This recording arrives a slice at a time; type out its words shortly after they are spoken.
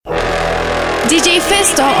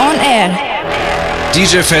DJFESTO on air.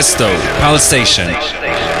 DJFESTO, Palace Station.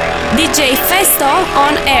 DJFESTO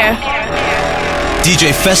on air.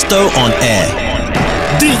 DJFESTO on air.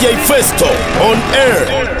 DJFESTO on air.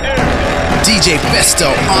 DJFESTO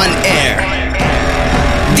on air.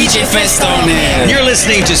 DJFESTO on air. You're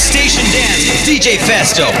listening to Station Dance with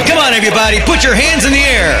DJFESTO. Come on, everybody, put your hands in the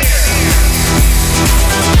air.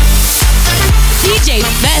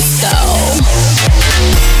 DJFESTO.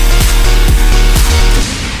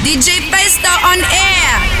 DJFESTO on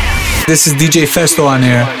air. This is DJFESTO on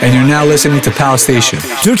air and you're now listening to Palace Station.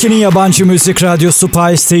 Türkiye'nin yabancı müzik radyosu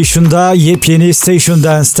Part Station'da yepyeni Station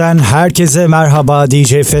Dance'ten herkese merhaba.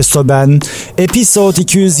 DJFESTO ben. Episode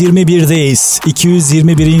 221'deyiz.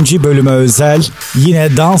 221. bölüme özel.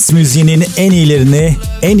 Yine dans müziğinin en iyilerini,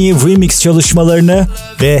 en iyi remix çalışmalarını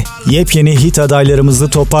ve yepyeni hit adaylarımızı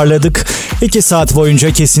toparladık. 2 saat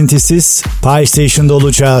boyunca kesintisiz Part Station'da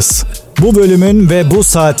olacağız. Bu bölümün ve bu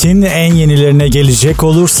saatin en yenilerine gelecek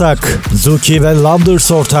olursak, Zuki ve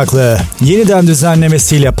Louders ortaklığı yeniden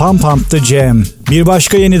düzenlemesiyle Pump Pump The Jam. Bir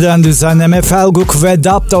başka yeniden düzenleme Felguk ve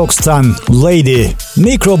Dub Dogs'tan Lady.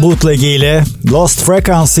 Micro Bootleg ile Lost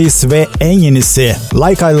Frequencies ve en yenisi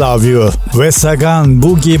Like I Love You ve Sagan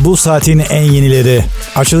Boogie bu saatin en yenileri.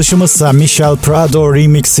 Açılışımızsa Michelle Prado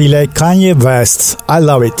remix ile Kanye West I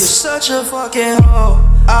Love It. You're such a fucking hoe,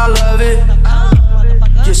 I love it.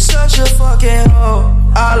 You're such a fucking hoe,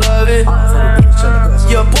 I love it.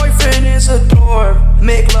 Your boyfriend is a dork,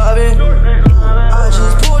 make loving. I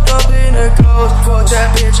just pulled up in a ghost, fucked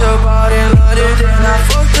that bitch about in London. Then I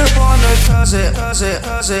fucked up on the cousin.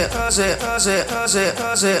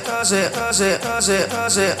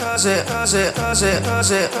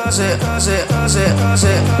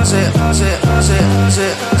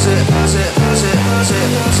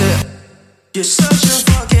 You're such a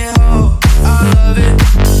fucking hoe, I love it.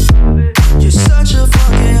 You're such a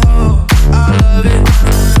fucking hoe, I love it.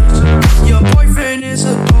 Your boyfriend is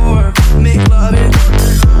a dork, make loving.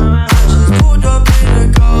 I just pulled up in a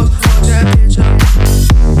ghost, fuck that bitch up. Oh,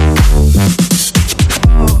 I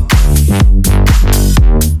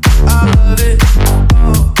love it.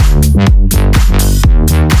 Oh,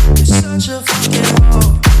 you're such a fucking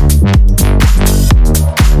hoe, I love it.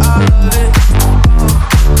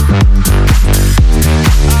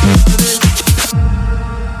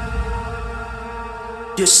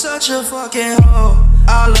 You're such a fucking hoe,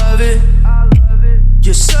 I love it.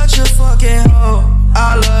 You're such a fucking hoe,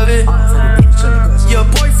 I love it. Your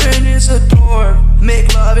boyfriend is a dork,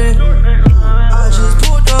 make loving. I just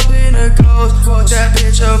pulled up in a ghost, fuck that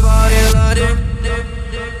bitch about in London.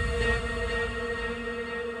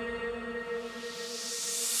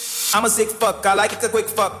 I'm a sick fuck, I like it a quick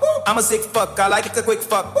fuck. I'm a sick fuck, I like it a quick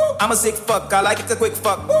fuck. I'm a sick fuck, I like it a quick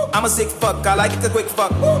fuck. I'm a sick fuck, I like it a quick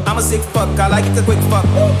fuck. I'm a sick fuck, I like it a quick fuck.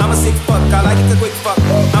 I'm a sick fuck, I like it a quick fuck.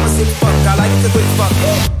 I'm a sick fuck, I like it a quick fuck.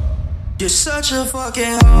 You're such a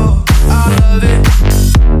fucking hoe, I love it.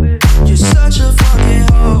 You're such a fucking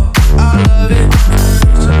hoe, I love it.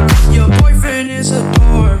 Your boyfriend is a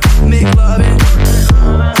dork, make loving.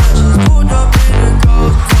 I just pulled up in a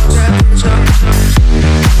ghost, fuck that bitch up.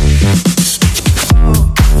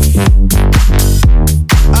 Oh,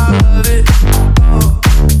 I love it. Oh,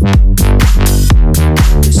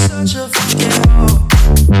 you're such a fucking hoe.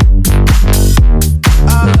 I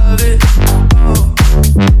love it. Oh,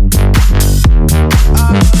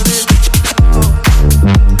 I love it. Oh,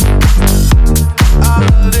 I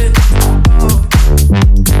love it. Oh,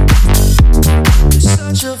 you're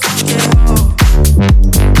such a fucking hoe.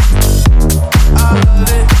 I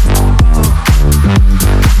love it.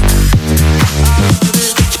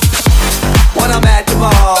 When I'm at the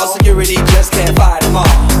mall, security just can't fight them all.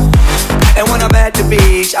 And when I'm at the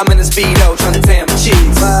beach, I'm in a Speedo trying to tan my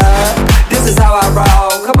cheeks. This is how I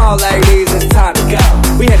roll. Come on, ladies, it's time to go.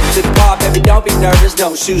 We headed to the bar, baby, don't be nervous.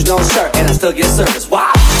 No shoes, no shirt, and I still get service.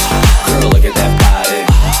 Wow. Girl, look at that body.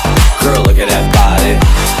 Girl, look at that body.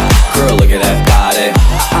 Girl, look at that body.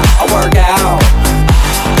 I work out.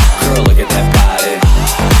 Girl, look at that body.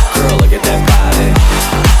 Girl, look at that body.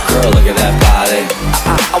 Girl, look at that body.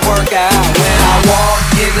 I work out. When I walk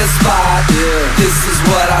in the spot, this is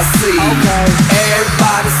what I see. Okay.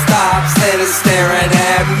 Everybody stops and is staring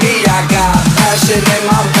at me. I got passion in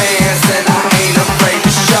my pants and I ain't afraid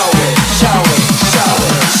to show it. Show it, show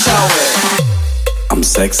it, show it. I'm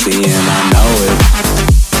sexy and I know it.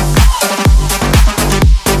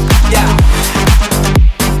 Yeah.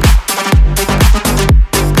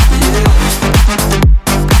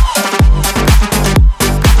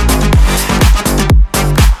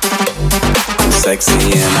 Sexy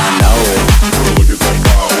and I know it. Girl, look at that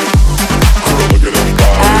body. Girl, look at that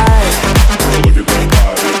body. Girl,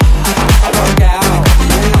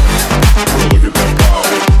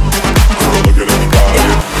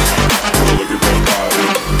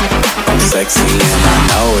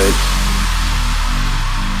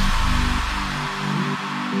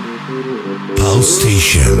 Pulse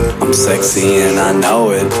Station. I'm sexy and I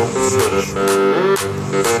know it.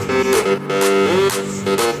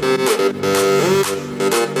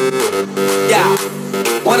 Yeah,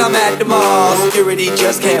 when I'm at the mall, security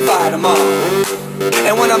just can't fight them all.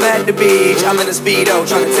 And when I'm at the beach, I'm in a Speedo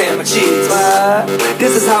trying to tan my cheeks. But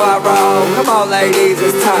this is how I roll. Come on, ladies,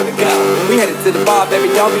 it's time to go. We headed to the bar, baby,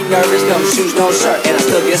 don't be nervous. No shoes, no shirt, and I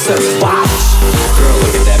still get service. Watch. Girl,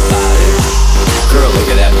 look at that body. Girl, look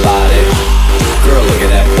at that body. Girl, look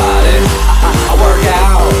at that body. I work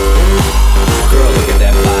out. Girl, look at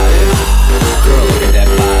that body. Girl, look at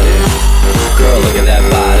that body. Girl, look at that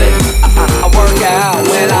body. I work out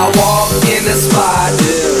when I walk in the spot.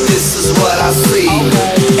 This is what I see.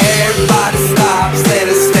 Everybody stops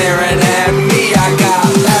and is staring at me. I got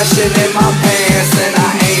passion in my pants and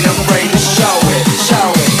I ain't afraid to show it.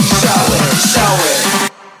 Show it, show it, show it.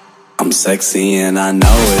 I'm sexy and I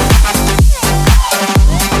know it.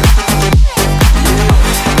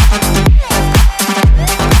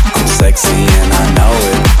 I'm sexy and I know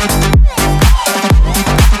it.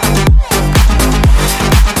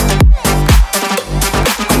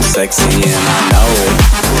 I'm sexy and I know it.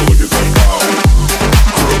 Look at that body.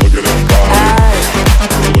 Look at that body.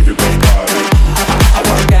 Look at that body. I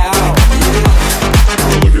work out.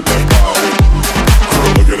 Look at that body.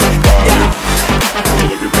 Look at that body.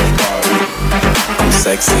 Look at that body. I'm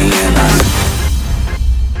sexy and I know.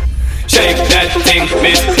 Shake that thing,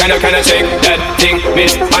 miss. Can I shake that thing,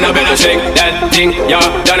 miss? Annabella, shake that thing, yeah.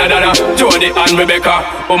 Donna, Jody and Rebecca.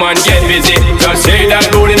 Woman, get busy. Just shake that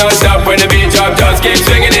booty non-stop when the beat drop. Just keep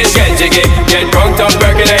swinging it, get jiggy. Get drunk, up,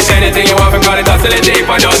 percolate anything you want. Call it oscillate deep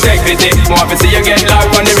and don't take pity. More to see you get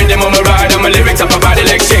locked on the rhythm of my ride. And my lyrics up about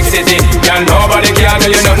electricity. Girl, nobody can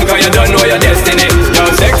do you nothing cause you don't know your destiny. Yo,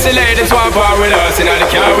 sexy ladies want part with us. You know the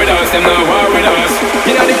car with us, them not war with us.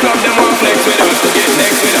 You know the club, them want flex with us. To get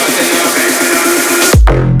next with us, and now vex with us.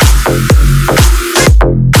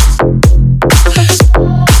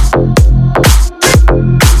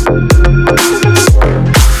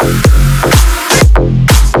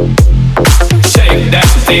 Shake that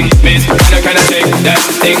thing, miss. Can I shake that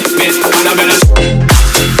thing, miss? Annabella.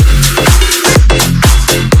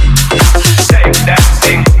 Shake that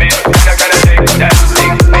thing, miss. Can I shake that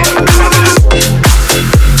thing, miss? Annabella.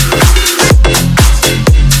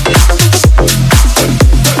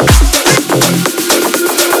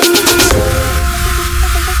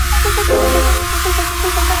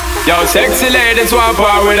 Yo, sexy ladies want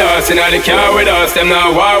part with us. You know the car with us, them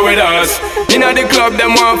not war with us. You know the club,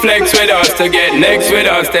 them want flex with us. To get next with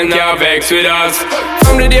us, them can't vex with us.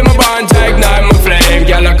 From the day my bond, I ignite my flame.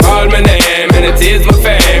 Girl, I call my name and it is my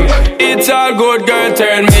fame. It's all good, girl,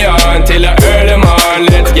 turn me on till I earn them on.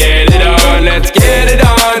 Let's get it on, let's get it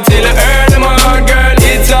on till I earn them on, girl.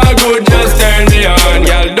 It's all good, just turn me on.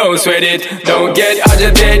 Girl, don't sweat it, don't get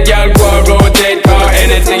agitated. Girl, go and rotate, cause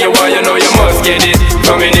anything you want, you know you must get it.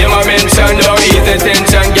 From in my mention, don't ease the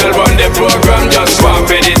tension. Girl, run the program, just go and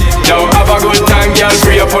fit it. Now have a good time, girl,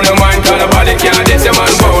 free up on your mind. Cause nobody can't diss your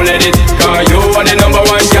man, won't let it. Cause you are the number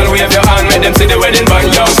one, girl, wave your hand. Make them see the wedding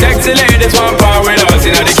band. Yo, sexy ladies want part with us.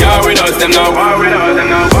 You know the car with us, them not war with us.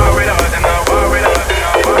 Them not war with us, them not war with us. Them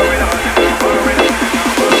not war with us, them not war with us.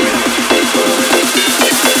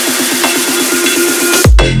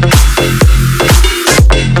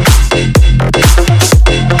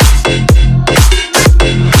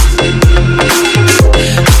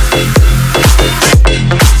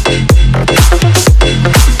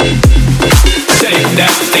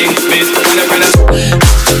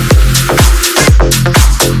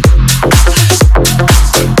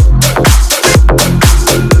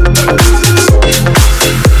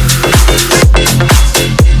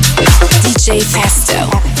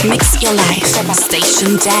 DJFESTO, mix your life,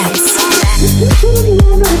 Station Dance.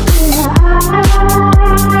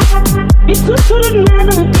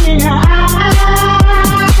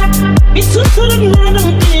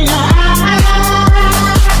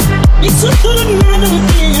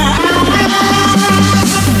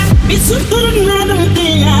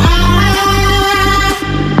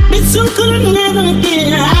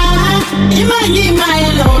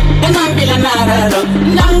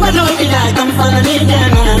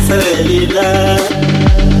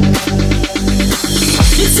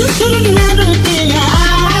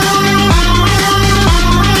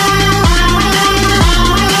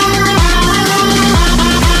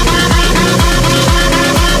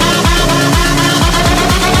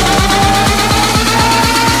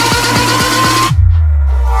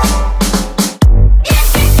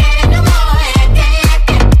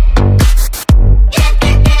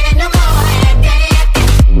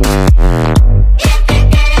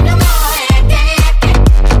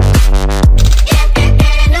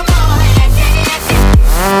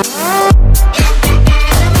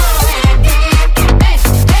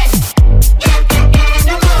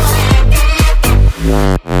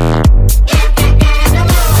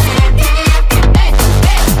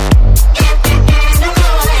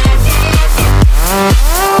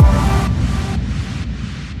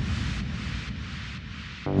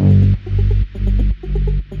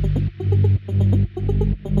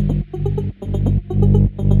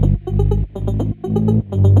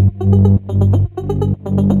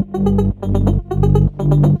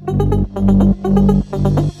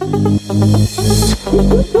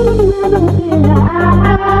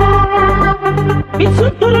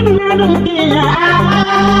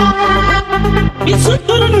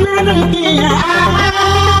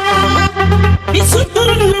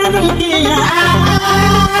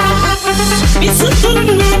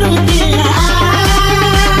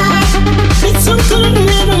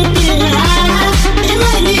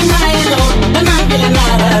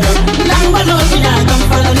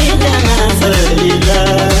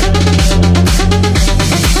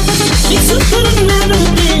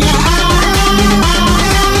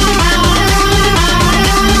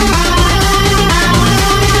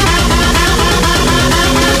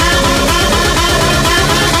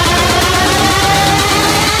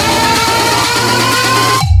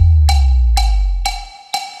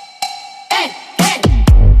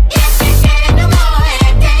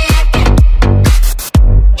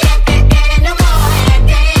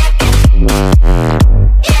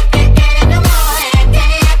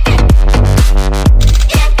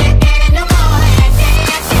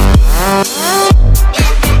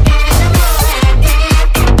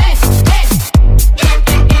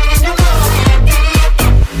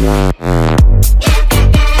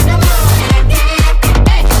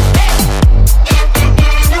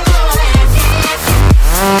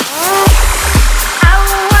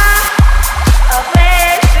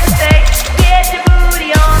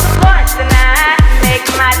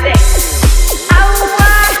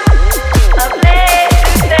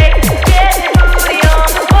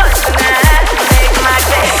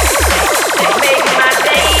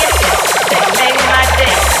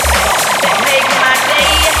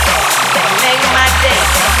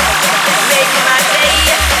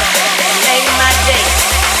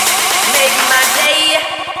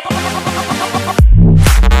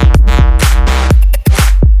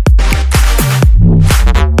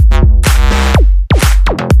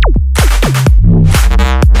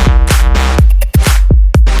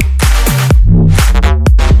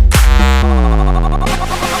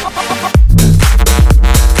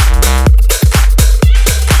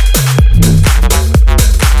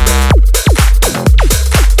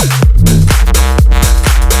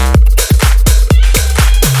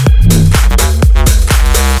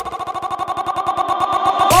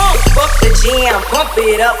 Pump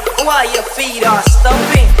it up while your feet are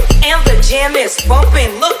stumping and the jam is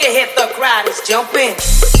bumping. Look ahead, the crowd is jumping.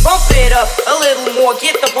 Bump it up a little more,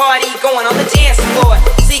 get the party going on the dance floor.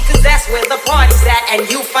 See, cause that's where the party's at, and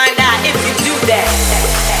you find out if you do that.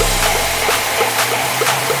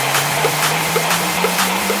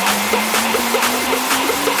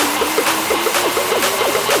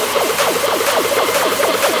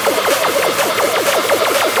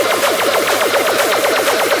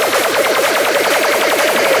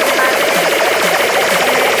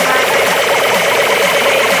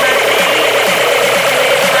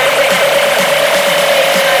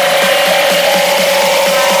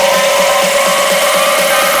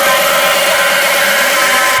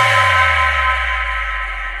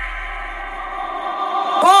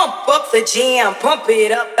 The jam, pump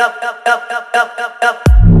it up, up, up, up, up, up, up, up.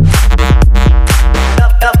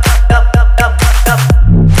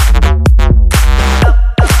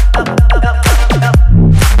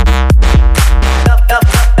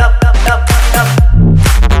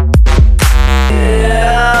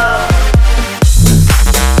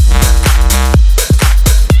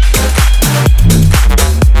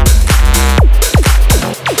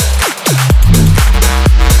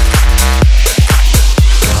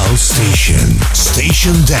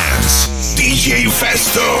 Station Dance,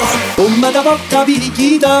 DJFESTO. Come da porca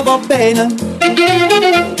pirichita va bene,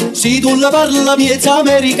 se tu la parla miezza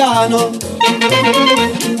americano,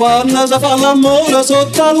 quando si fa l'amore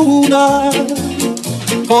sotto la luna,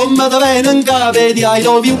 come da viene in cave di I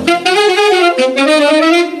love you.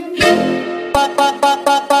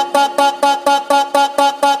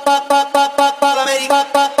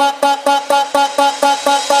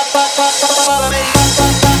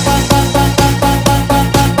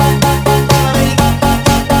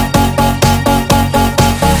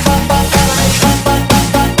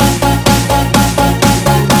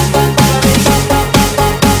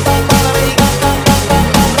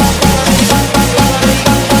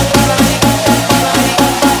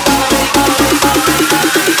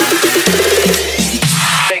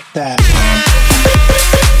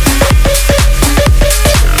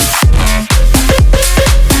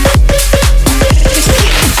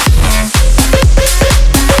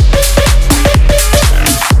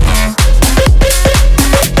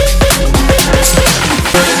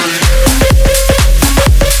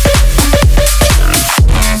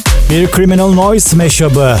 Bir Criminal Noise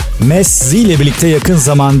mashup'ı. Mess ile birlikte yakın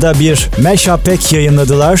zamanda bir mashup pack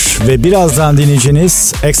yayınladılar ve birazdan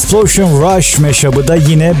dinleyeceğiniz Explosion Rush mashup'ı da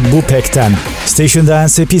yine bu pack'ten. Station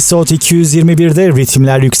Dance Episode 221'de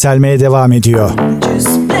ritimler yükselmeye devam ediyor.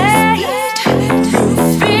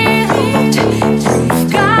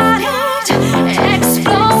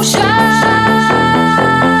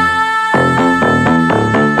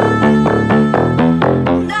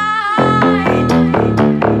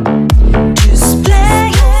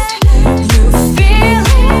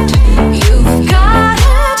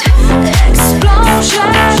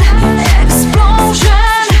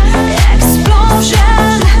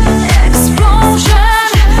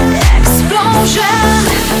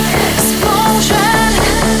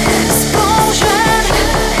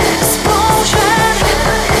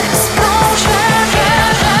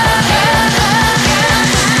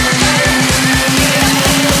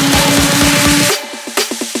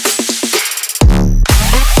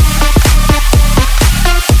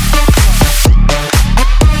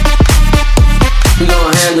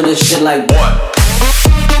 This shit like what?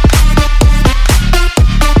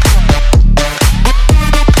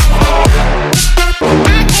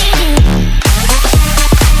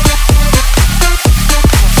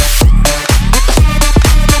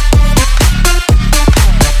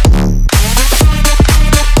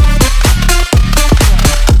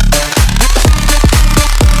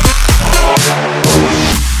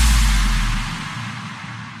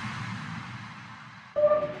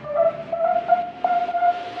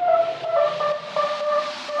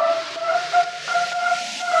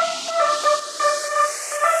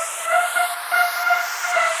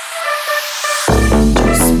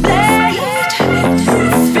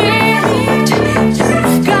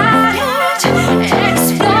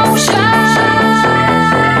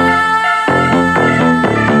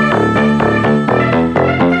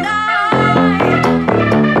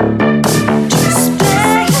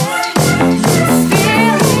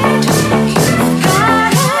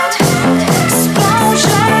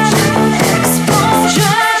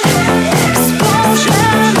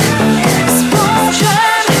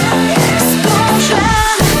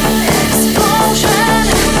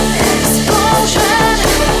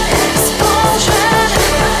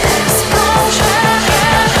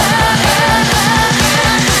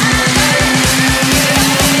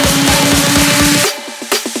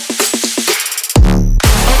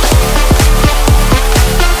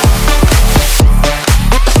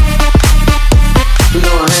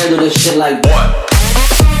 Shit like what?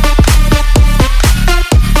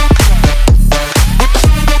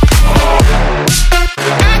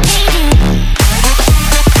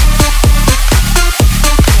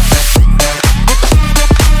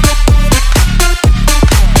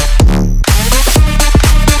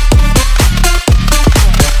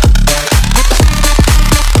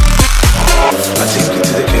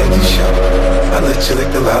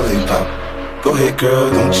 Go ahead,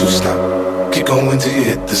 girl, don't you stop. Keep going till you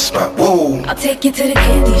hit the spot. Whoa. I'll take you to the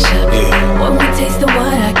candy shop. Yeah. One more taste of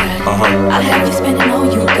what I got. I'll have you spending all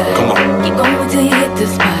you got. Come on. Keep going till you hit the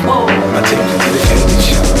spot. Whoa. I'll take you to the candy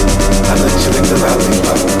shop. I'll let you lick the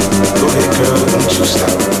lollipop. Go ahead, girl, don't you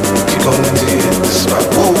stop. Keep going till you hit the spot.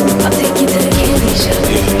 Whoa. I'll take you to the candy shop.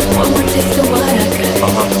 Yeah. One more taste of what I got.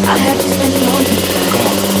 I'll have you spending all you got. Come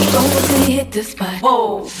on. Keep going till you hit the spot.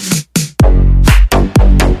 Whoa.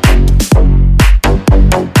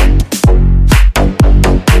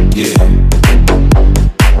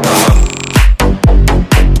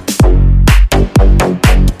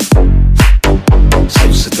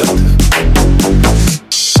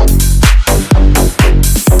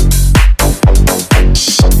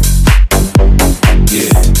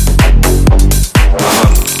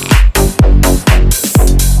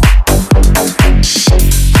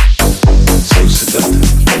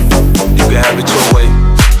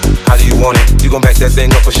 That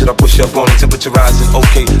thing up or should I push up on it? Temperature rising,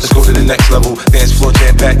 okay, let's go to the next level. Dance floor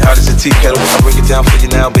jam packed, hot as a tea kettle. I break it down for you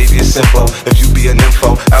now, baby, it's simple. If you be an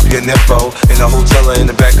info, I'll be an info. In a hotel or in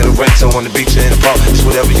the back of the rental, on the beach or in the park, it's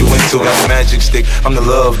whatever you into. Got the magic stick, I'm the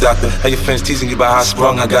love doctor. How your friends teasing you about how I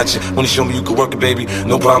sprung, I got you. Wanna show me you can work it, baby?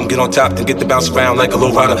 No problem, get on top, then get to bounce around like a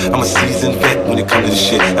low rider. I'm a seasoned vet when it comes to this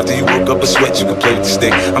shit. After you woke up a sweat, you can play with the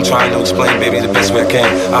stick. I'm trying to explain, baby, the best way I can.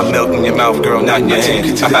 I melt in your mouth, girl, not in your hand. Take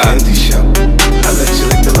you to the candy shop. I'll let you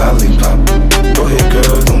lick the lollipop. Go ahead,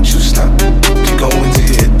 girl, don't you stop. Keep going till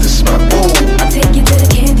you hit the spot. Whoa. I'll take you to the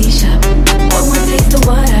candy shop. One more taste of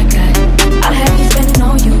what I got. I'll have you spending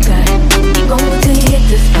all you got. Keep going till you hit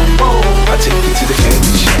the spot. Whoa. I'll take you to the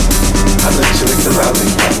candy shop. I'll let you lick the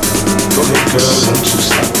lollipop. Go ahead, girl, don't you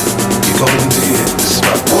stop. Keep going until you hit the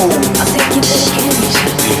spot. Whoa. I'll take you to the candy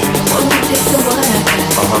shop. One more taste of what I got.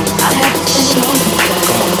 I'll have to spend all you got.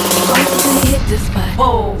 Keep going until you hit the spot.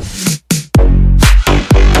 Whoa.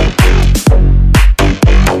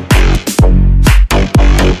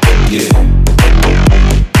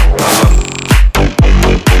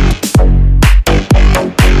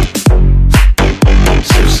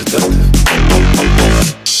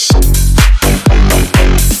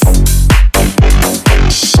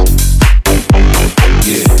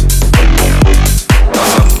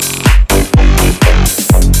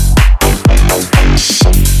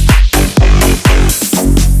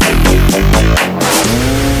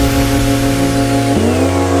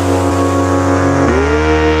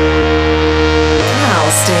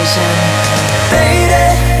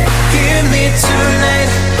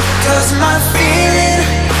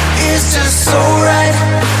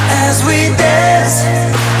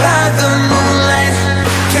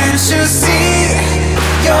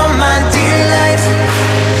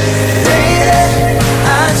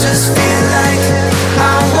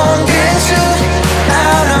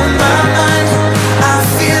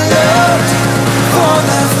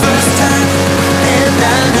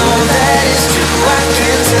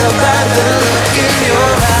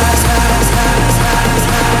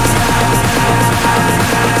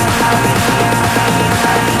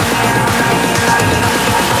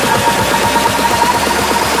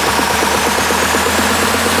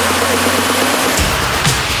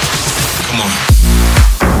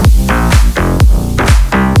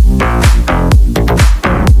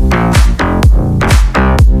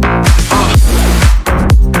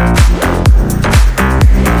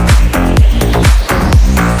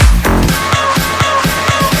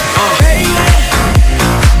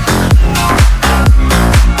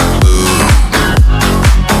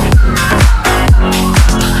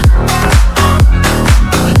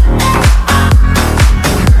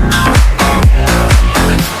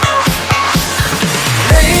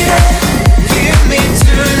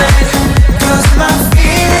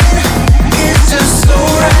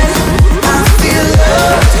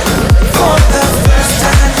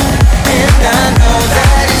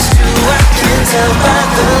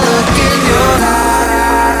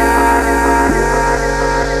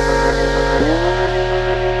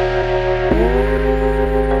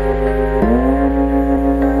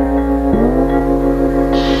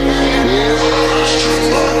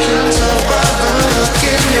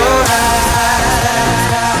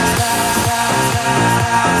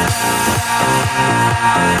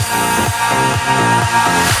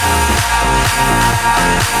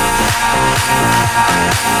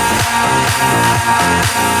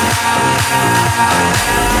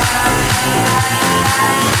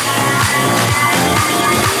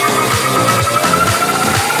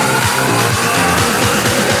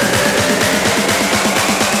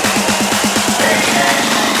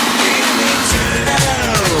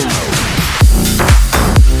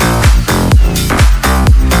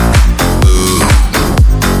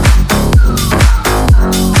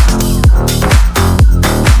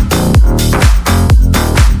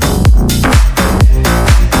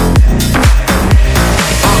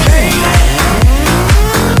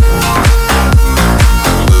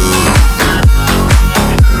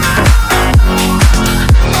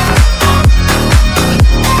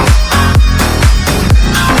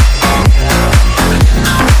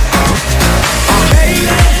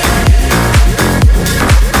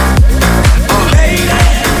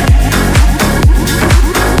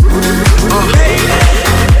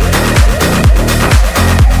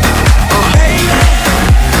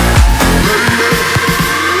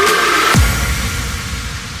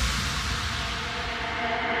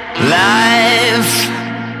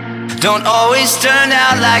 Don't always turn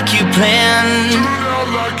out like you planned.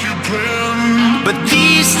 But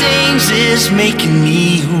these things is making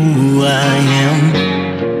me who I am.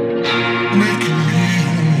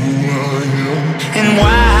 And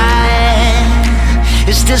why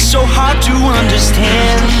is this so hard to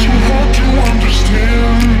understand?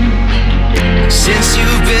 Since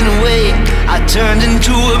you've been away, I turned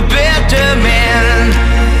into a better man.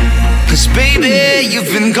 'Cause baby,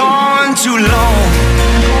 you've been gone too long.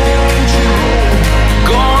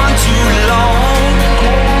 Gone too long.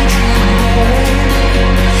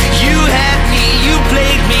 You had me, you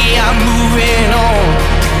played me, I'm moving on.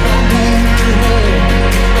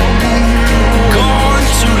 Gone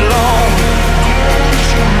too long.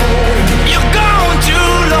 You're gone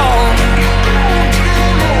too long.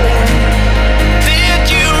 Did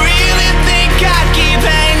you really think I'd keep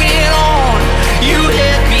hanging on? You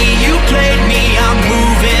hit me, you played me, I'm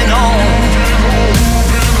moving on.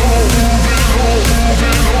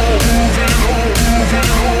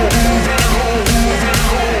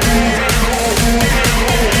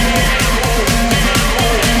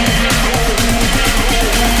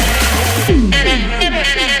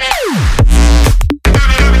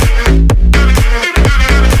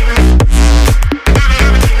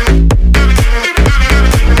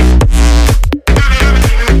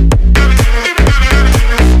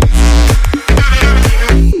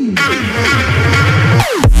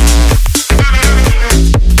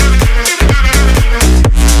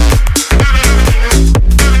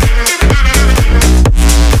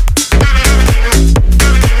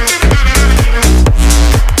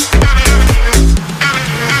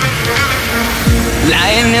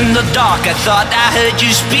 Lying in the dark, I thought I heard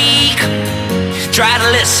you speak. Try to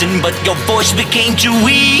listen, but your voice became too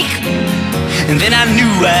weak. And then I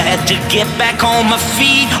knew I had to get back on my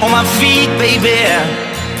feet, baby.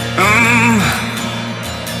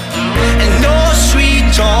 And no sweet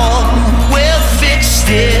talk will fix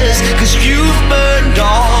this, 'cause you've burned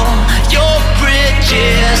all your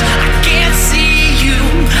bridges. I can't see you,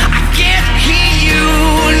 I can't hear you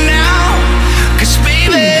now, 'cause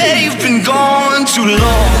baby, you've been gone too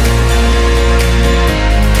long.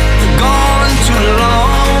 Gone too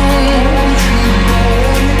long.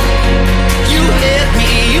 You hit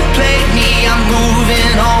me, you played me, I'm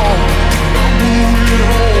moving on.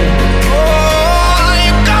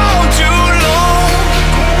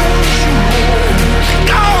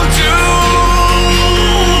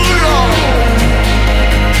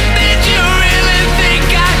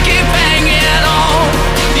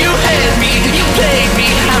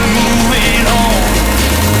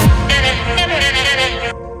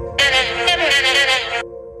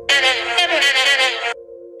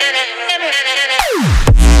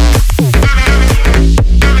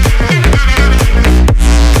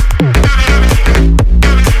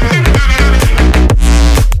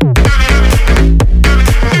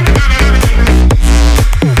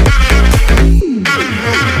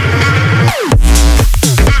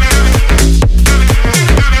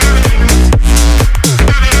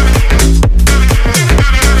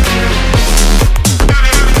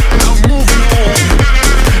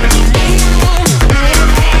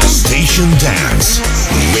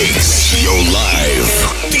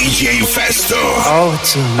 Oh,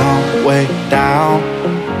 it's a long way down,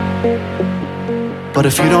 but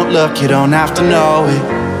if you don't look, you don't have to know it.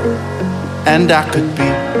 And I could be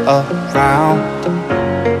around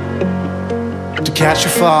to catch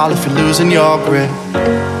you fall if you're losing your grip.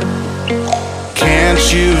 Can't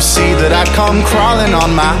you see that I come crawling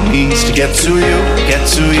on my knees to get to you, get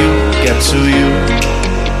to you, get to you?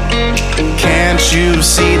 Can't you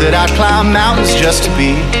see that I climb mountains just to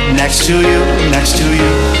be next to you, next to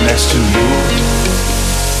you, next to you?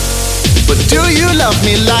 But do you love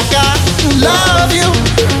me like I love you?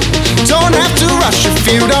 Don't have to rush if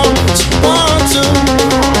you don't want to.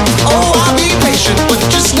 Oh, I'll be patient, but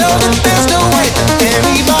just know that there's no way that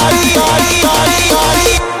anybody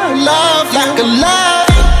love like I love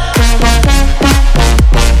you.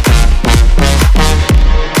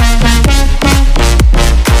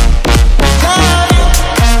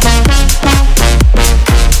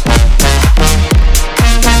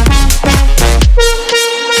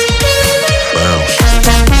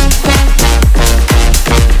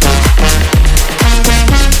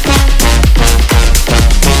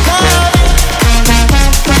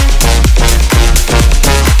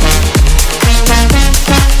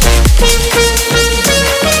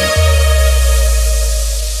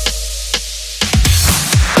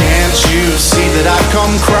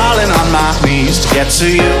 Come crawling on my knees to get to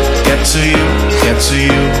you, get to you, get to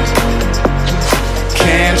you.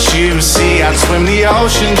 Can't you see I'd swim the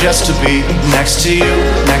ocean just to be next to you,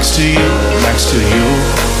 next to you, next to you?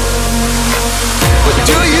 But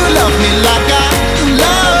do you love me like I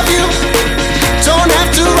love you? Don't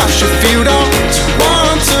have to rush if you don't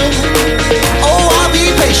want to. Oh, I'll be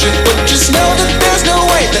patient, but just know that there's no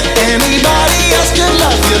way that anybody else can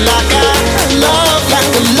love you like I love, like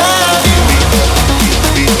I love you.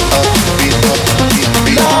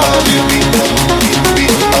 Love you,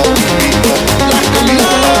 like I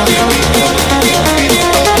love you.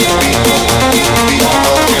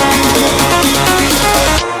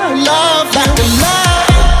 Love like I love you.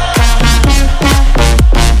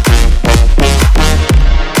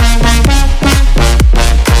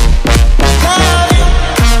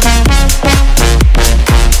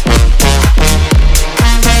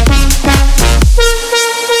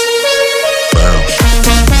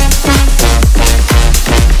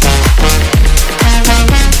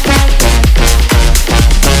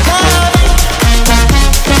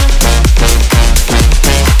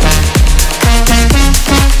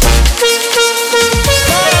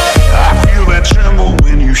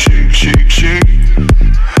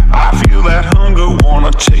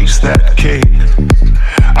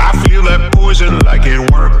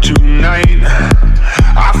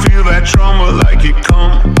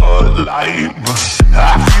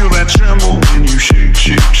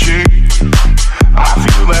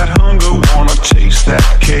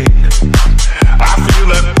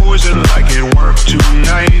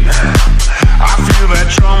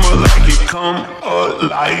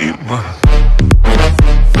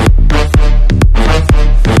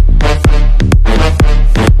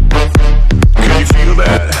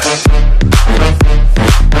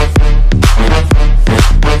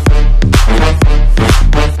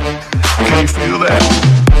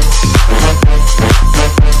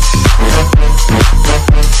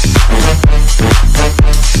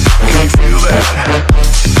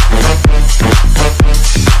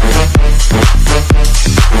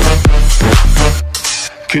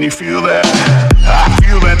 Can you feel that? I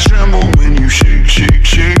feel that tremble when you shake, shake,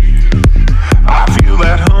 shake. I feel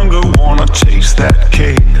that hunger, wanna taste that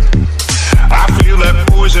cake. I feel that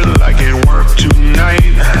poison like it worked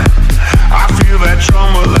tonight. I feel that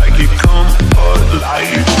trauma like it come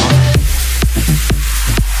alive.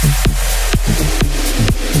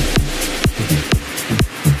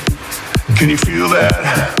 Can you feel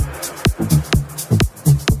that?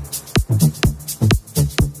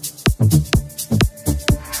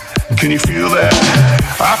 Can you feel that?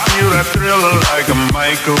 I feel that thriller like a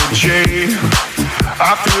Michael J.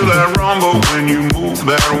 I feel that rumble when you move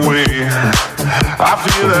that way. I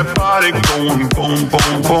feel that body going boom,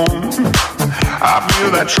 boom, boom. I feel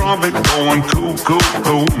that trumpet going cool, cool,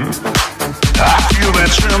 cool. I feel that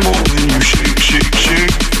tremble when you shake, shake,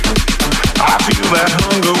 shake. I feel that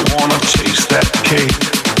hunger, wanna taste that cake.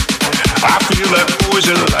 I feel that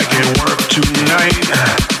poison like it worked tonight.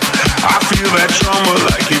 I feel that trauma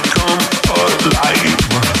like it come alive.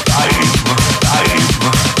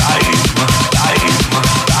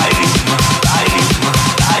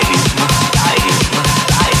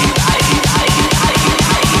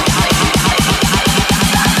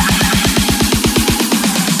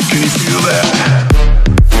 Can you feel that?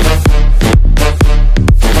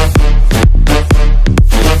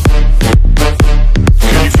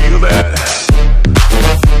 Can you feel that?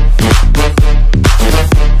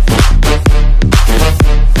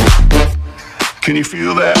 Can you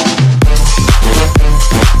feel that?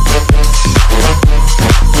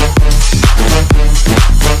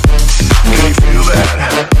 Can you feel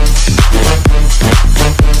that?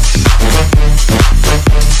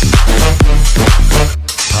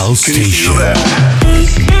 Pulse Can you feel Station. that?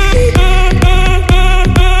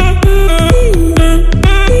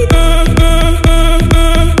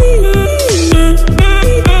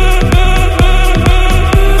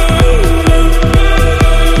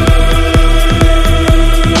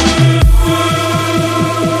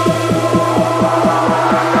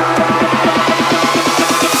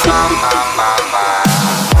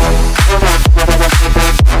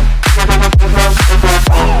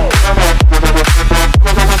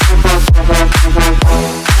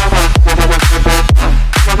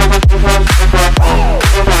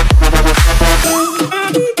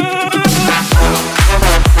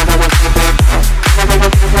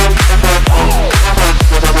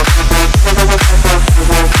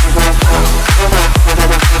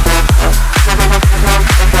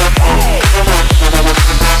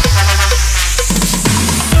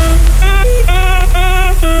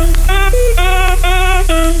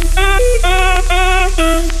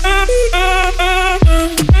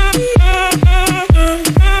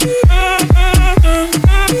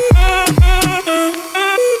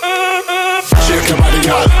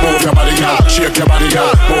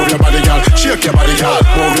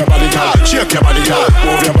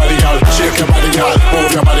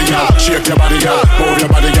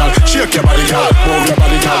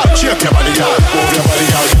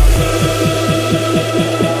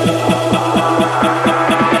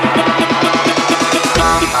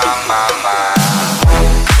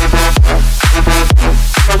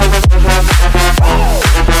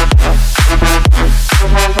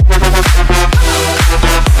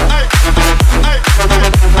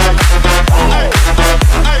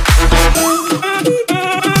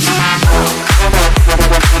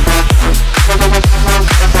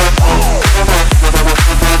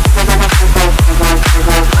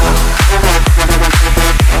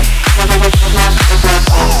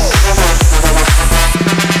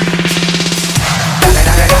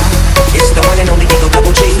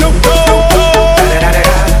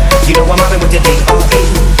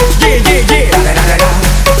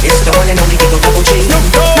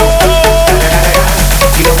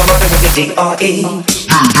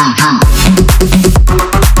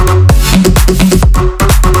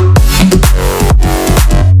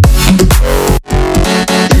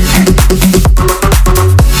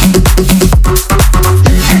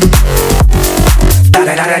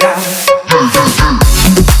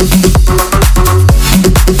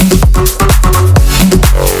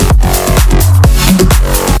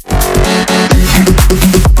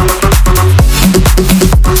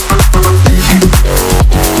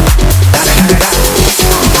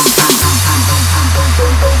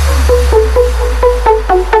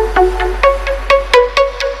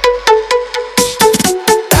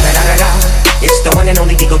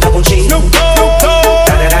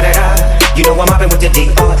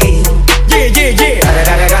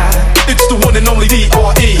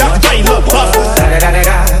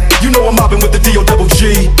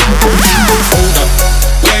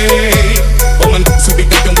 Woman, so we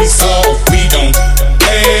thinking we soft, we don't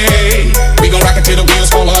play.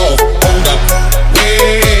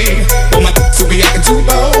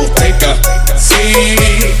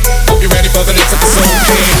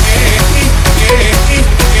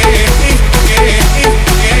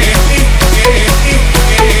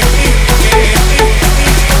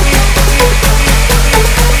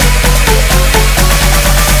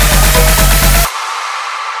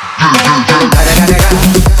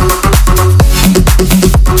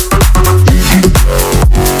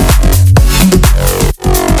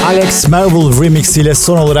 Alex Marvel remix ile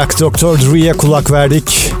son olarak Dr. Dre'ye kulak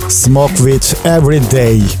verdik. Smoke With Every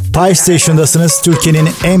Day. Part Station'dasınız. Türkiye'nin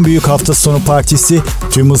en büyük hafta sonu partisi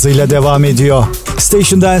tüm hızıyla devam ediyor.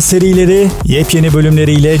 Station Dance serileri yepyeni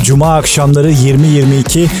bölümleriyle Cuma akşamları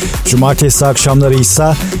 20-22, Cumartesi akşamları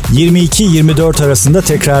ise 22-24 arasında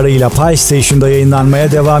tekrarıyla Part Station'da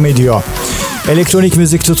yayınlanmaya devam ediyor. Elektronik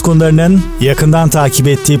müzik tutkunlarının yakından takip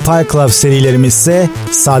ettiği Part Club serilerimiz ise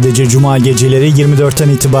sadece Cuma geceleri 24'ten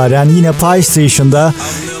itibaren yine Part Station'da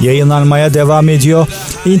yayınlanmaya devam ediyor.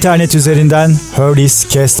 İnternet üzerinden Herdis,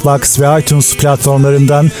 Castbox ve iTunes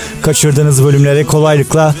platformlarından kaçırdığınız bölümlere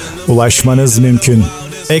kolaylıkla ulaşmanız mümkün.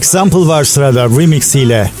 Example var sırada remix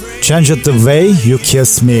ile Change It The Way You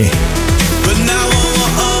Kiss Me.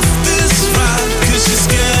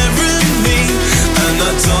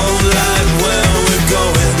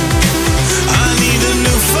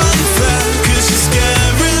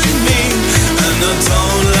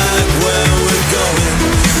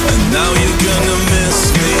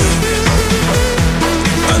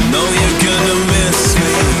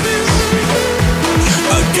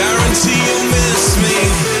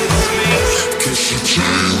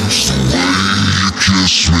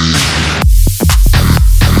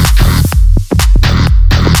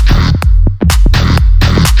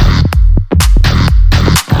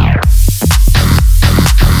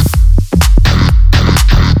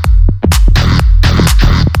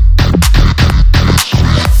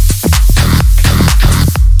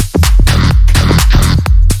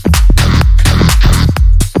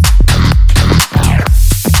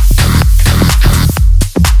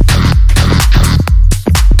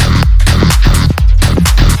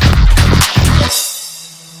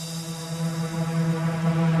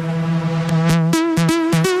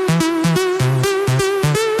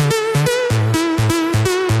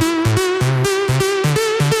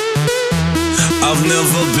 I've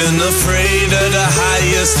never been afraid of the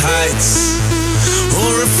highest heights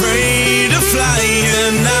or afraid of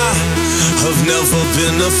flying. I've never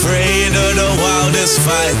been afraid of the wildest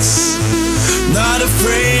fights, not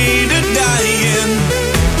afraid of dying.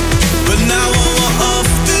 But now I'm off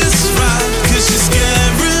this ride 'cause you're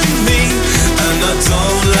scaring me, and I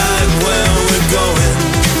don't like where we're going.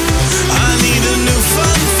 I need a new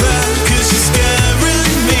fun fact 'cause you're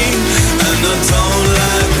scaring me, and I don't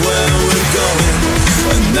like where we're going.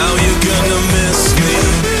 And now you're gonna miss me.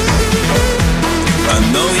 I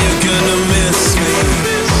know you're gonna miss me.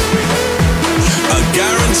 I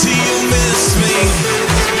guarantee you'll miss me.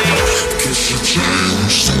 'Cause you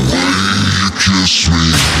changed the way you kiss me.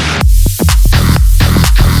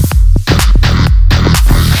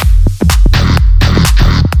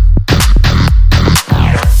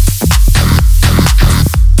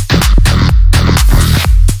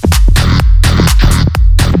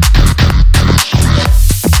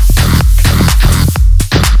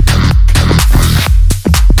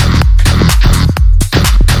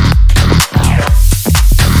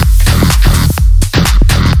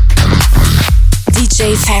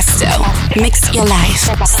 DJFESTO, mix your life,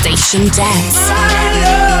 Station Dance.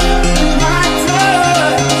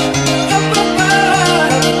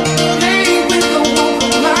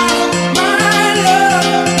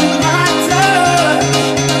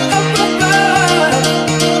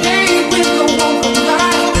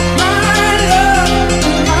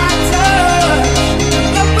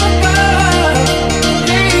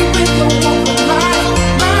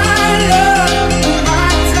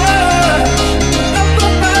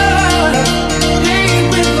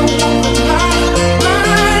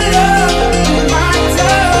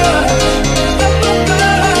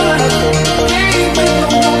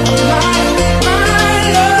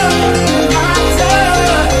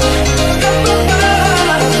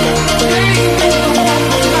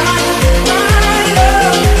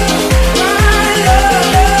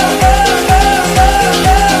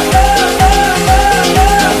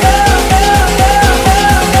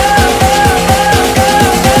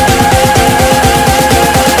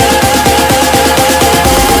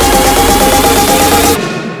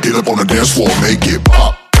 Dance floor, make it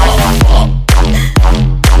pop, pop, pop.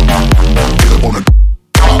 Get up on the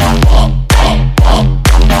pop, pop, pop, pop.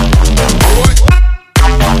 Boy.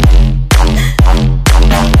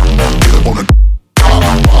 Get up on the pop, pop,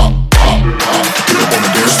 pop, pop. Get up on the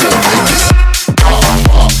dance floor, make it pop,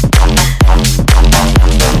 pop.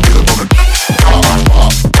 Get up on the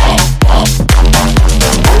pop, pop, pop, pop.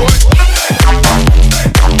 Boy.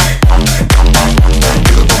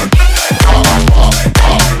 Get up on the pop, pop, pop, pop.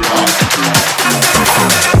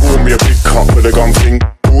 Pour me a big cup with a gun thing.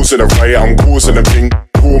 Causing a riot, I'm causing a thing.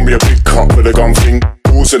 Pour me a big cup with a gun thing.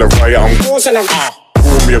 Causing a riot, I'm causing a.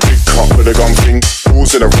 Pour me me a big cup with a gun thing.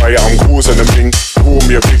 Causing a riot, I'm causing a thing. Pour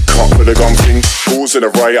me a big cup with a gun thing. Causing a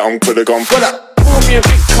riot, I'm with a gun. What up? Pour me a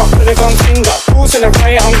big cup with a gun finger. Causing a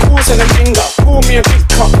riot, I'm causing a finger. Pour me a big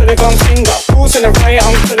cup with a gun finger. Causing a riot,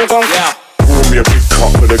 I'm with a gun. Yeah. Pour me a big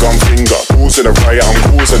cup with a gun finger. Causing a riot, I'm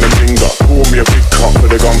causing a finger. Pour me a big cup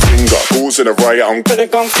with a gun finger. Causing a riot, I'm with a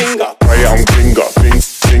gun finger. Riot, I'm finger,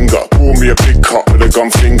 finger. Pour me a big cup with a gun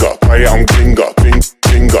finger. Riot, I'm finger,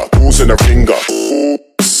 finger. Causing a finger.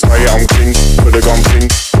 Riot, I'm king with a gun thing.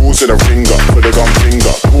 Causing a finger with a gun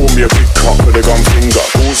finger. Pour me a big cup with a gun finger.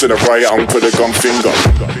 Causing a riot, I'm with a gun finger.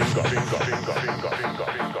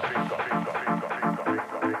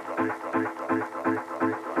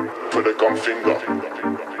 With a gun finger.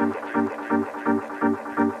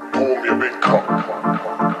 Pour me a big cup.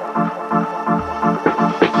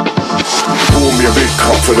 Pour me a big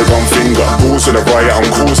cup for the gun finger. Causing a riot, I'm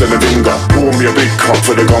causing a finger. Pour me a big cup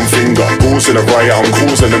for the gun finger. Causing a riot, I'm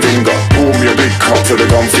causing a finger. Pour me a big cup for the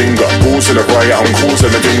gun finger. Causing a riot, I'm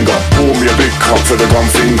causing a finger. Pour me a big cup for the gun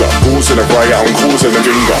finger. Causing a riot, I'm causing a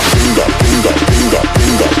finger. Finger, finger, finger,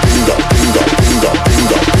 finger, finger, finger,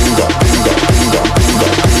 finger, finger, finger, finger, finger, finger,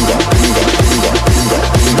 finger, finger, finger, finger.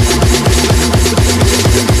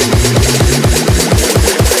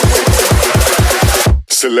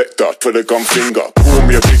 Selector for the gun finger. Pour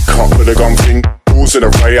me a big cup for the gun thing. Causing a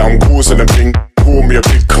riot, I'm causing a thing. Pour me a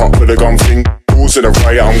big cup for the gun thing. Causing a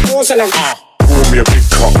riot, I'm causing a Pour me a big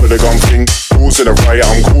cup for the gun thing. Causing a riot,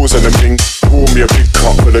 I'm causing a thing. Pour me a big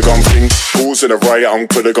cup for the gun thing. Causing a riot, I'm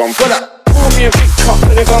for the gun. What up? Pour me a big cup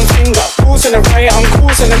with a gun finger. Causing a riot, I'm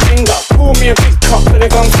causing a finger. Pour me a big cup with a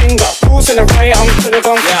gun finger. Causing a riot, I'm with a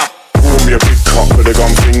gun. Yeah. Pour me a big cup with a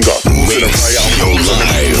gun finger. Causing a riot, I'm causing a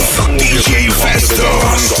finger. DJFESTO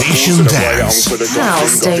Station Dance.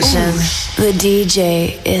 House Station. The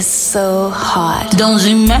DJ is so hot. Dans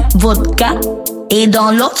une main, vodka. Et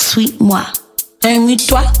dans l'autre, suis-moi.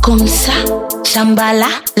 Amuse-toi comme ça. Chambala,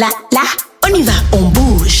 la. On y va, on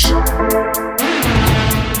bouge.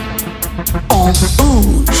 On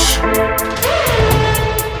bouge.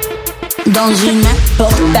 Dans une main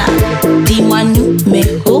portable, dis-moi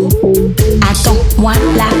numéro. Attends-moi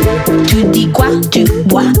là, tu dis quoi, tu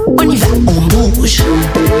bois. On y va, on bouge.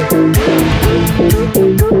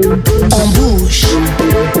 On bouge.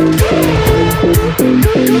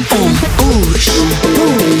 On bouge.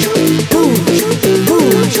 Bouge, bouge, bouge,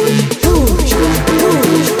 bouge, bouge,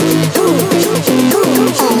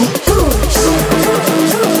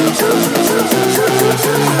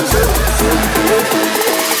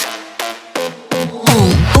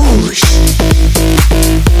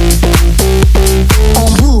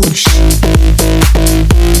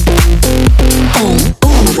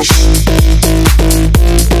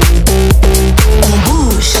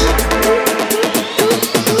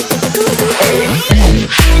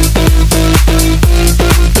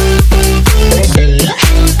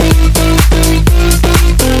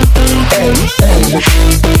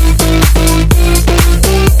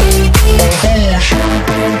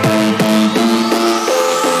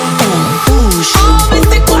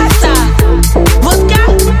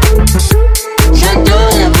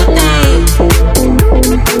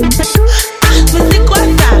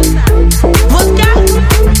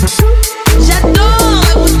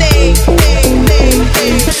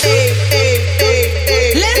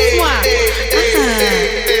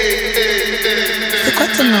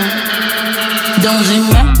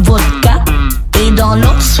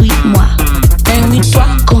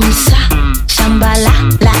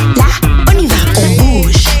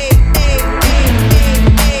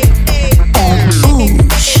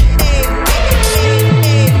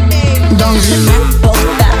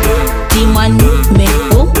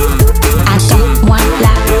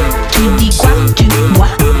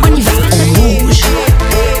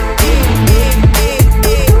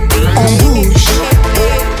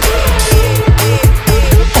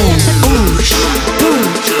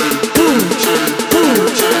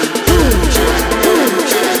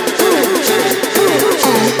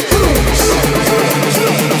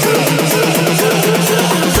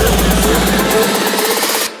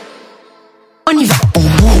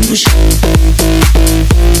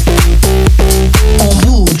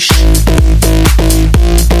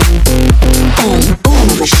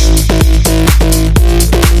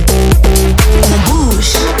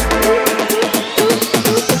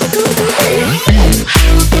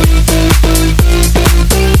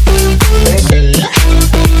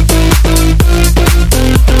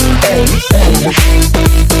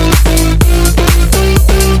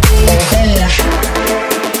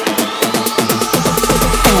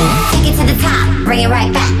 Bring it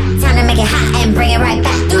right back. Time to make it hot and bring it right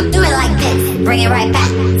back. Do it like this. bring it right back.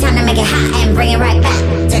 Time to make it hot and bring it right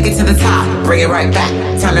back. Take it to the top, bring it right back.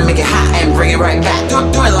 Time to make it hot and bring it right back. Do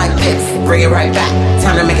it like this, bring it right back.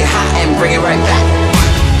 Time to make it hot and bring it right back.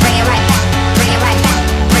 Bring it right back, bring it right back,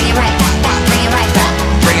 bring it right back, bring it right back.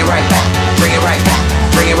 Bring it right back, bring it right back,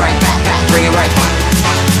 bring it right back, bring it right back.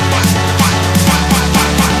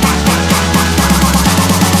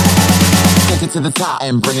 Take it to the top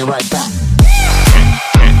and bring it right back.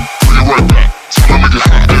 Bring it right back. Time to make it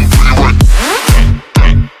hot and bring it right back.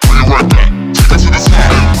 Bring it right back. Take it to the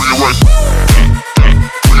top and bring it right back.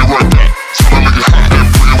 Bring it right back. Time to make it hot and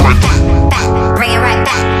bring it right back. Bring it right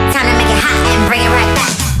back. Time to make it hot and bring it right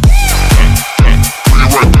back. Bring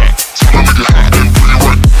it right back. Time to make it hot and bring it right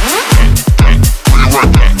back. Bring it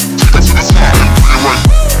right back. Take it to the top and bring it right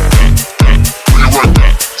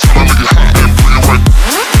back.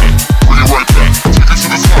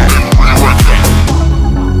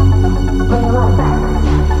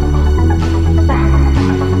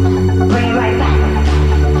 Bring it right back.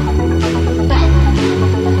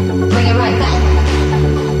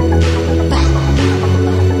 Time to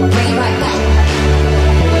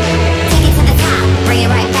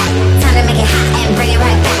make it hot and bring it right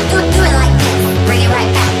back.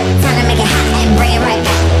 Bring it right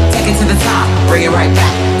back. Take it to the top and bring it right back. Bring it right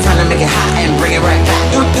back, time to make it hot and bring it right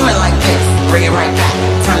back. Do it like this, bring it right back.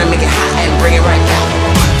 Time to make it hot and bring it right back.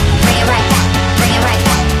 Bring it right back, bring it right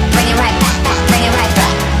back, bring it right back, bring it right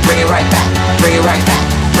back. Bring it right back, bring it right back,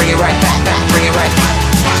 bring it right back, bring it right back.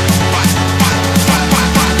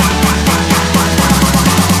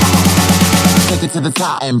 Take it to the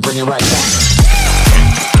top and bring it right back.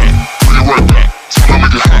 Bring it right back, time to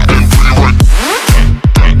make it hot and bring it right back.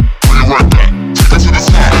 Bring it right back, take it to the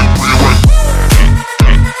top and bring it right back.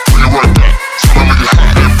 Bring it right back. Time to make it hot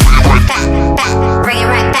and bring it right back. Bring it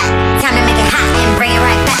right back. Time to make it hot and bring it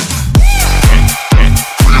right back. Bring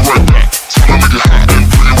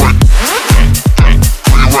it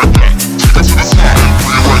right back. Take it to the top and bring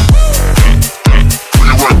it right back. Bring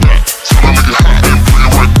it right back. Time to make it hot and bring it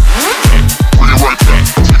right back. Bring it right back.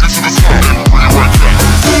 Take it to the top and bring it right back.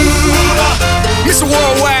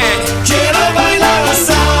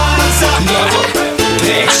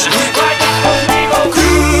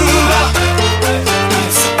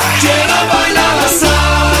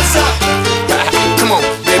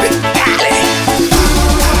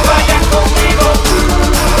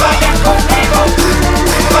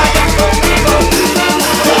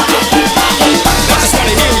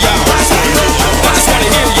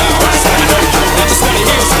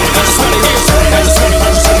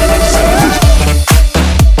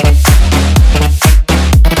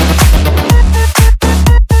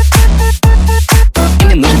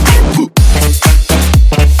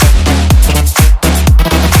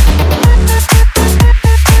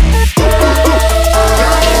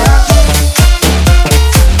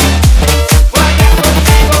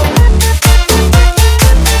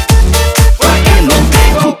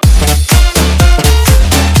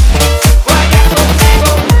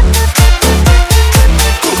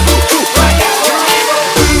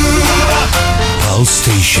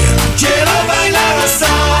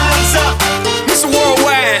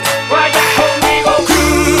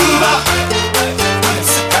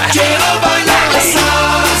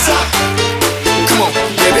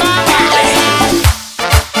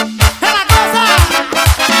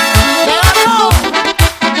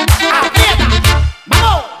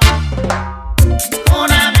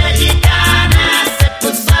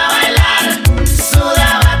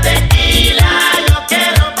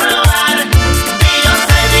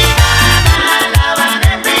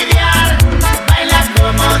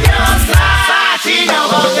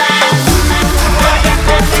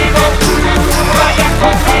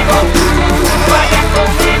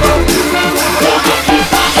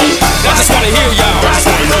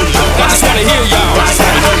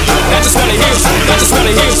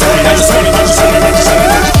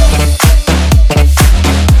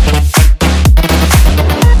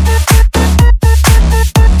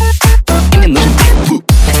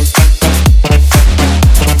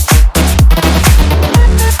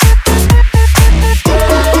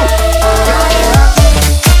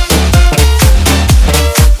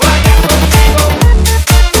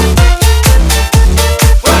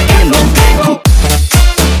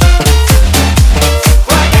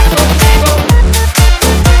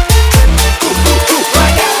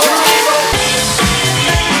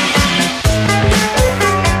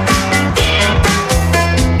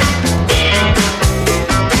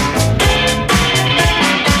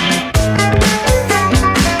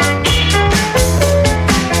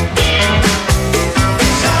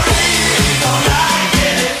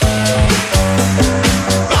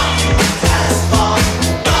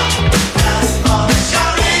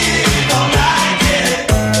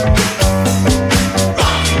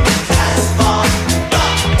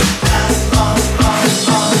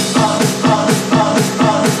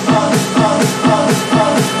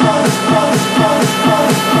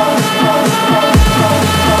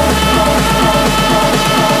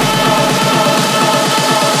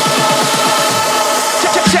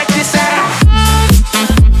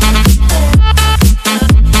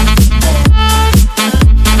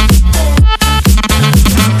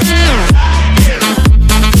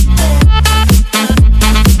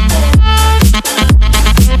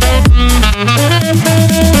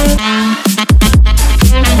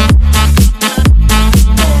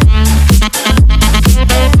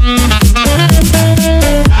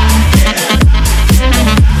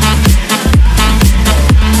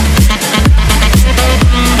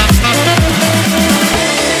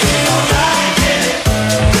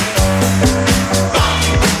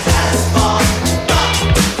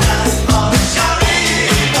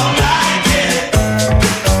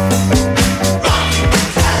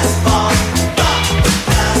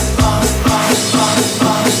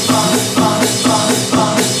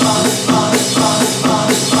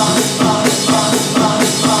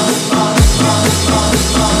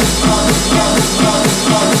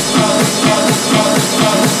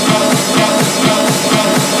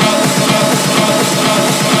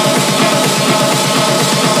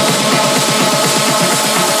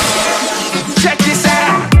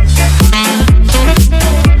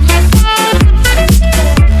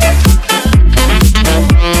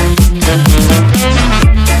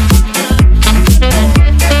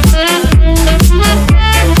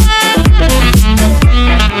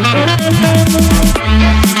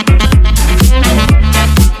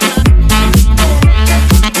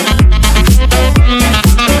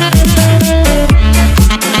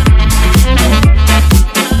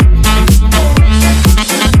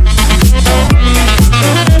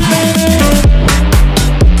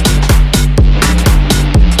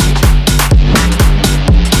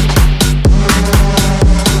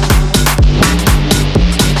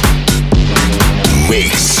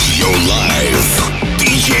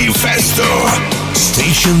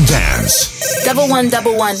 Station Dance. Double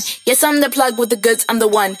one. Yes, I'm the plug with the goods, I'm the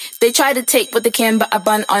one. They try to take what they can, but I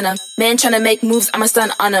bun on them. Man tryna make moves, I'ma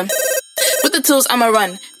stun on them. With the tools, I'ma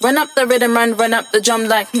run. Run up the rhythm, run up the drum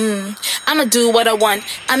like, I'ma do what I want.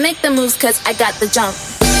 I make the moves cause I got the jump.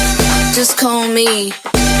 Just call me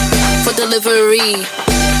for delivery.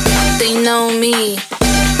 They know me.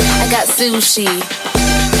 I got sushi.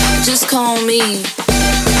 Just call me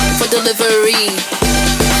for delivery.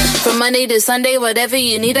 From Monday to Sunday, whatever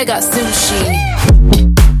you need, I got sushi.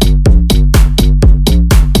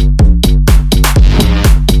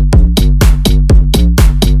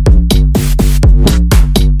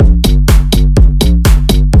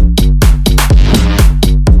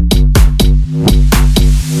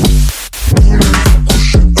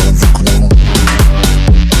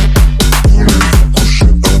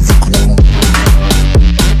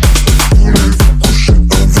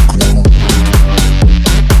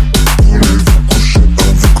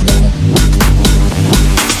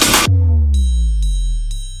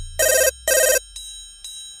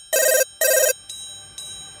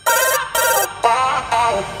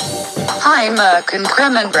 Merck and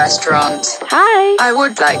Kremen restaurant. Hi. I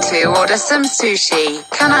would like to order some sushi.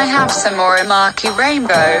 Can I have some uramaki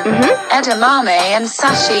rainbow, edamame and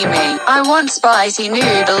sashimi? I want spicy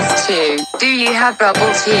noodles too. Do you have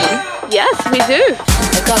bubble tea? Yes, we do.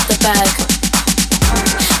 I got the bag,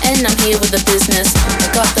 and I'm here with the business.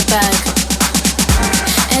 I got the bag,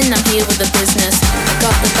 and I'm here with the business. I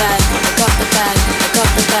got the bag, I got the bag, I got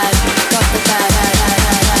the bag, I got the bag.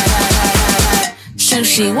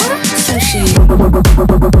 Sushi, what? Sushi.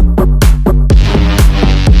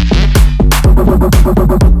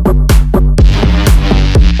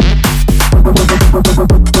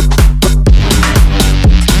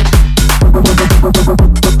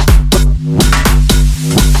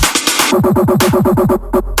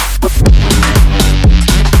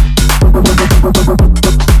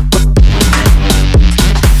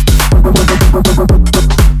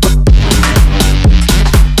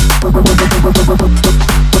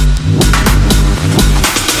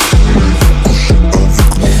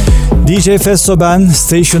 DJFESTO ben.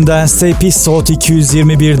 Station Dance'te Episode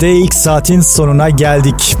 221'de ilk saatin sonuna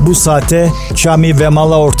geldik. Bu saate Chami ve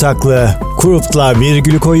Mala ortaklığı Kurup'la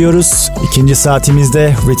virgülü koyuyoruz. İkinci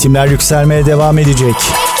saatimizde ritimler yükselmeye devam edecek.